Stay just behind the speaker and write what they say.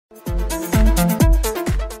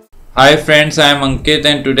Hi friends, I am Ankit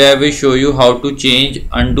and today I will show you how to change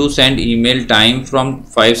undo send email time from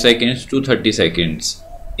 5 seconds to 30 seconds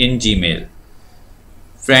in Gmail.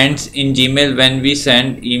 Friends, in Gmail when we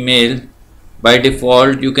send email, by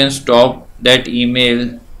default you can stop that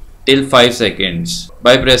email till 5 seconds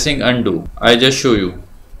by pressing undo. I just show you.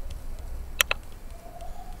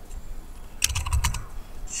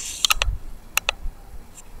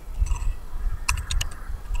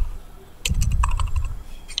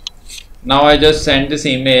 Now I just send this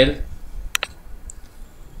email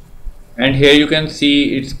and here you can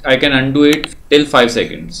see I can undo it till 5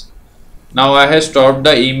 seconds. Now I have stopped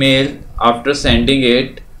the email after sending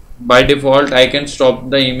it. By default I can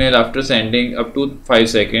stop the email after sending up to 5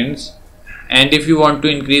 seconds, and if you want to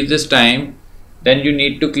increase this time then you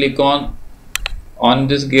need to click on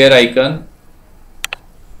this gear icon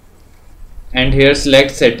and here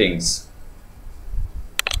select settings.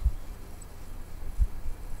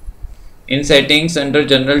 In settings under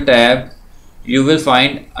general tab you will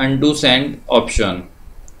find undo send option,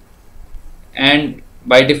 and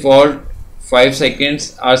by default 5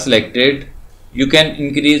 seconds are selected. You can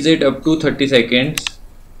increase it up to 30 seconds.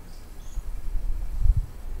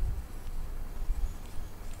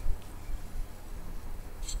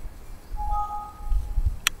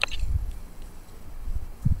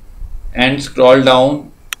 And scroll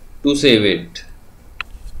down to save it.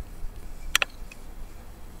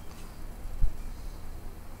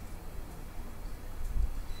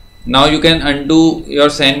 Now you can undo your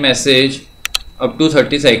send message up to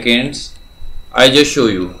 30 seconds. I just show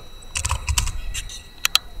you.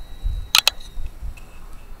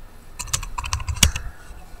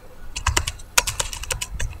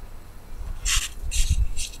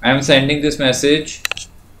 I am sending this message.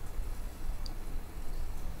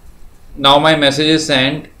 Now my message is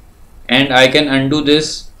sent and I can undo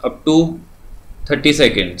this up to 30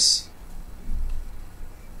 seconds.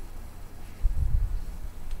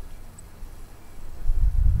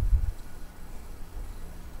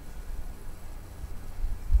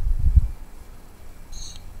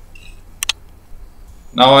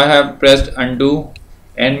 Now I have pressed undo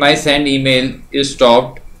and my send email is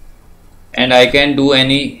stopped, and I can do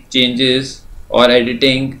any changes or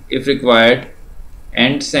editing if required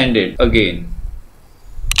and send it again.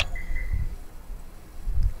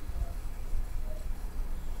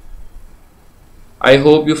 I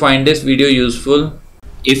hope you find this video useful.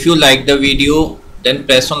 If you like the video then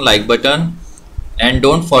press on like button and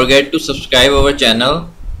don't forget to subscribe our channel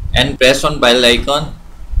and press on bell icon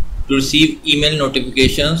to receive email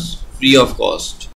notifications free of cost.